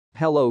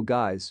Hello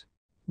guys.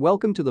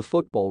 Welcome to the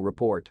Football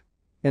Report.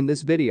 In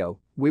this video,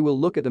 we will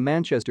look at the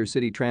Manchester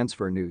City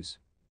transfer news.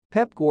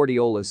 Pep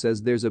Guardiola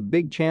says there's a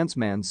big chance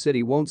Man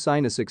City won't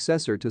sign a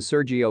successor to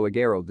Sergio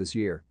Aguero this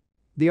year.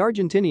 The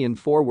Argentinian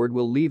forward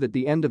will leave at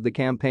the end of the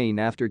campaign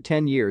after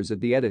 10 years at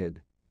the Etihad.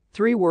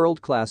 Three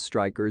world-class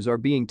strikers are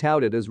being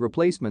touted as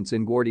replacements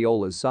in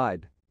Guardiola's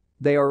side.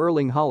 They are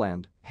Erling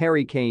Haaland,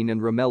 Harry Kane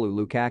and Romelu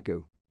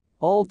Lukaku.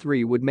 All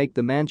three would make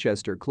the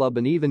Manchester club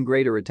an even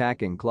greater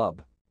attacking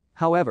club.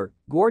 However,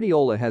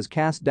 Guardiola has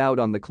cast doubt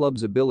on the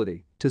club's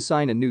ability to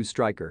sign a new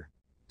striker.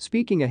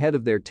 Speaking ahead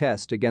of their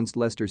test against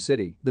Leicester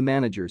City, the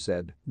manager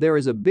said, "There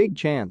is a big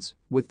chance,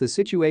 with the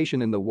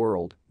situation in the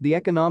world, the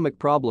economic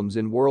problems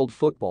in world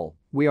football,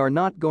 we are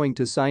not going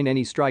to sign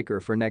any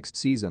striker for next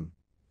season.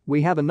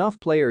 We have enough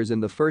players in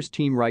the first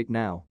team right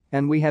now,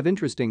 and we have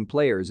interesting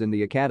players in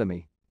the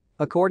academy."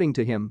 According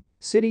to him,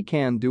 City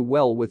can do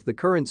well with the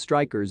current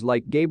strikers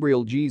like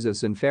Gabriel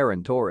Jesus and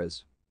Ferran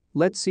Torres.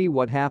 Let's see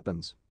what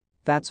happens.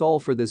 That's all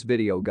for this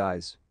video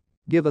guys.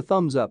 Give a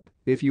thumbs up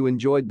if you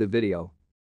enjoyed the video